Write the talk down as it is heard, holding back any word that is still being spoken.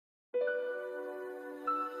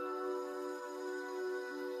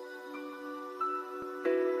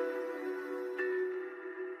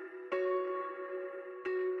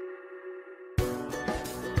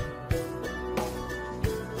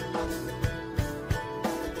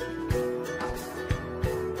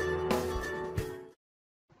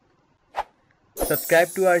Subscribe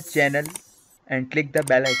to our channel and click the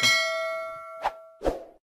bell icon.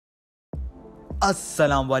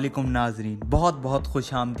 अस्सलाम वालेकुम नाजरीन, बहुत बहुत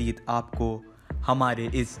खुश आमदीद आपको हमारे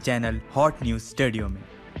इस चैनल हॉट न्यूज़ स्टूडियो में।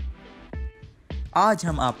 आज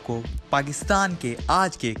हम आपको पाकिस्तान के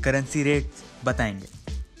आज के करेंसी रेट्स बताएंगे।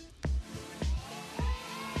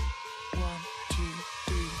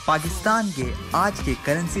 पाकिस्तान के आज के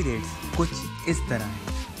करेंसी रेट्स कुछ इस तरह हैं।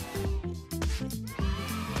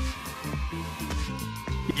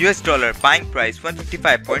 US dollar buying price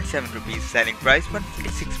 155.7 rupees, selling price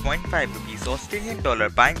 156.5 rupees. Australian dollar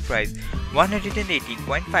buying price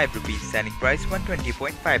 118.5 rupees, selling price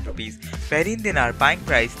 120.5 rupees. Bahrain dinar buying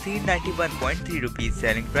price 391.3 rupees,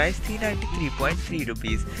 selling price 393.3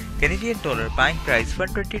 rupees. Canadian dollar buying price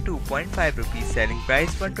 122.5 rupees, selling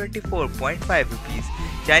price 124.5 rupees.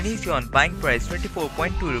 Chinese yuan buying price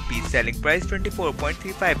 24.2 rupees, selling price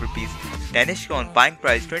 24.35 rupees. Danish krone buying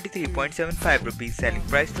price 23.75 rupees, selling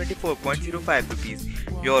price 24.05 rupees.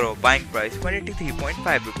 Euro buying price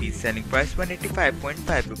 183.5 rupees, selling price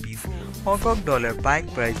 185.5 rupees. Hong Kong dollar buying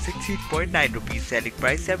price 16.9 rupees, selling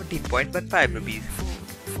price 17.15 rupees.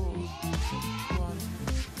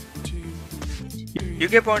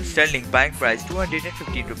 UK pound sterling buying price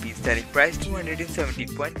 215 rupees, selling price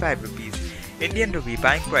 217.5 rupees. Indian rupee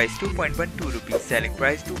buying price 2.12 rupees, selling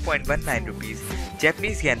price 2.19 rupees.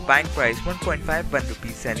 Japanese yen buying price 1.51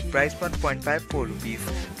 rupees, selling price 1.54 rupees.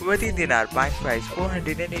 Kuwaiti dinar buying price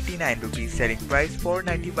 489 rupees, selling price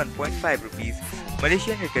 491.5 rupees.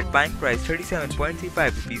 Malaysian ringgit buying price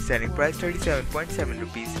 37.35 rupees, selling price 37.7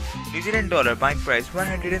 rupees. New Zealand dollar buying price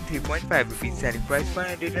 103.5 rupees, selling price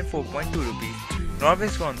 104.2 rupees.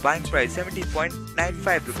 Norway's krone buying price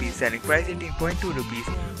 17.95 rupees, selling price 18.2 rupees.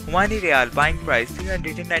 Omani Real buying price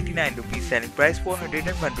 399 rupees, selling price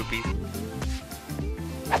 401 rupees.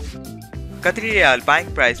 Qatari Real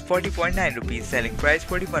buying price 40.9 rupees, selling price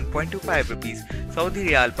 41.25 rupees. Saudi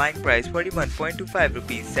Real buying price 41.25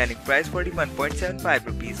 rupees, selling price 41.75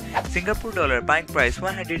 rupees. Singapore dollar buying price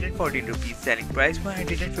 114 rupees, selling price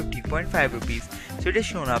 115.5 rupees.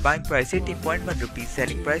 Swedish krona buying price 18.1 rupees,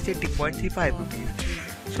 selling price 18.35 rupees.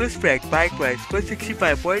 Swiss franc buying price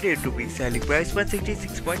 165.8 rupees, selling price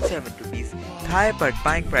 166.7 rupees. Thai baht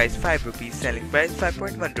buying price 5 rupees, selling price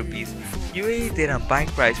 5.1 rupees. UAE dirham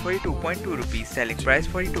buying price 42.2 rupees, selling price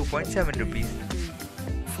 42.7 rupees.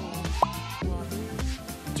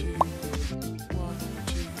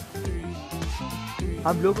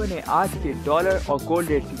 हम लोगों ने आज के dollar और gold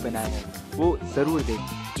rates भी बनाए हैं, वो जरूर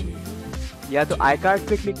देखें। या तो आई कार्ड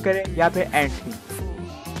पे क्लिक करें या फिर एंड स्क्रीन।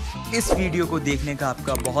 इस वीडियो को देखने का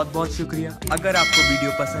आपका बहुत बहुत शुक्रिया। अगर आपको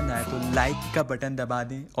वीडियो पसंद आए तो लाइक का बटन दबा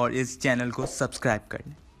दें और इस चैनल को सब्सक्राइब कर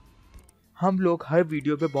लें। हम लोग हर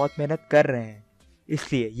वीडियो पे बहुत मेहनत कर रहे हैं,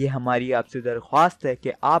 इसलिए ये हमारी आपसे दरख्वास्त है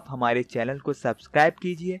कि आप हमारे चैनल को सब्सक्राइब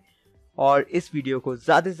कीजिए और इस वीडियो को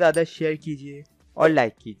ज़्यादा से ज़्यादा शेयर कीजिए और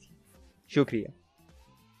लाइक कीजिए। शुक्रिया।